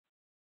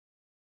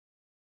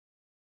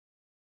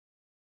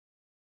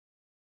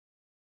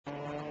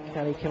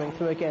Kelly coming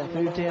through again,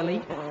 through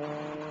Dearly,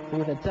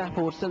 with a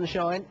dappled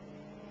sunshine.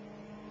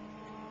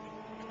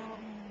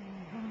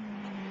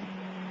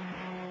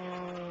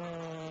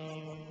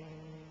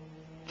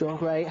 John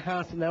Gray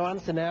has no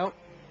answer now.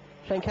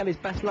 Shane Kelly's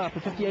best lap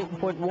of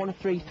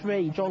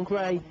 58.133. John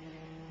Gray,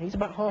 he's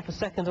about half a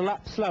second a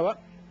lap slower.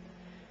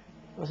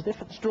 It was a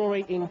different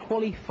story in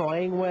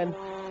qualifying when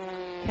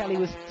Kelly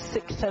was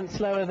 6 tenths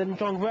slower than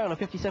John Gray on a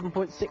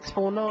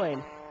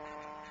 57.649.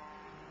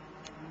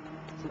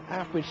 It's an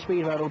average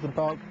speed around Oulton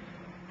Park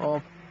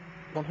of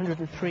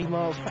 103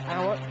 miles per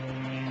hour.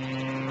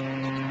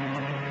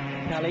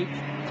 Kelly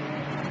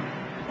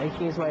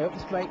making his way up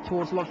straight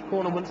towards Lodge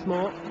Corner once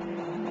more.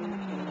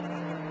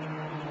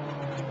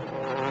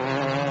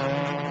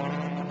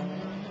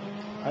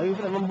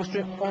 Over the rumble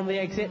strip on the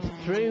exit,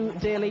 through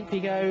Dearly he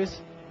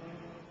goes.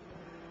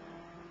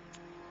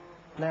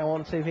 Now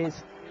on to his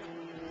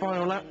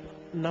final lap,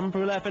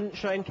 number 11,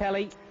 Shane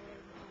Kelly.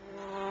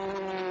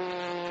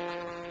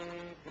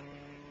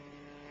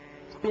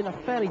 It's been a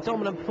fairly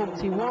dominant performance.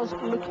 He was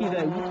lucky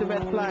though with the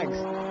red flags.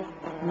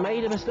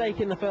 Made a mistake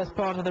in the first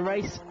part of the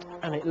race,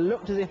 and it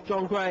looked as if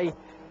John Gray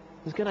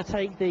was going to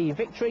take the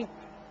victory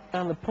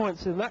and the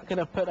points, and that could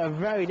have put a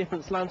very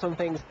different slant on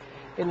things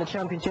in the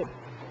championship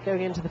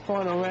going into the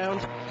final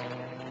round.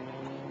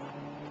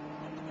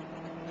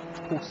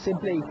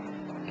 Simply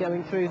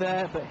going through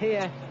there, but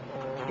here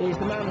is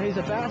the man who's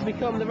about to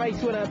become the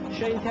race winner,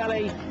 Shane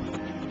Kelly.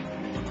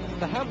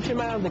 The Hampshire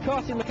man, the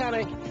karting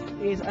mechanic,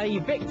 is a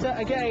victor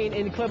again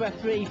in Club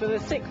F3 for the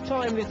 6th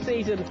time this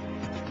season.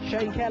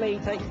 Shane Kelly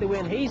takes the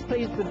win. He's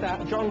pleased with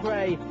that. John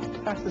Gray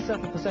has to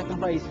suffer for 2nd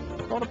place.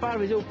 Not a bad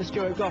result for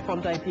Stuart Goff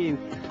on debut.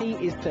 He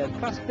is 3rd.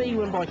 Class B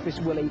won by Chris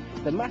Willey.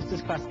 The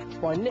Masters class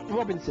by Nick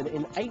Robinson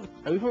in 8th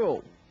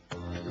overall.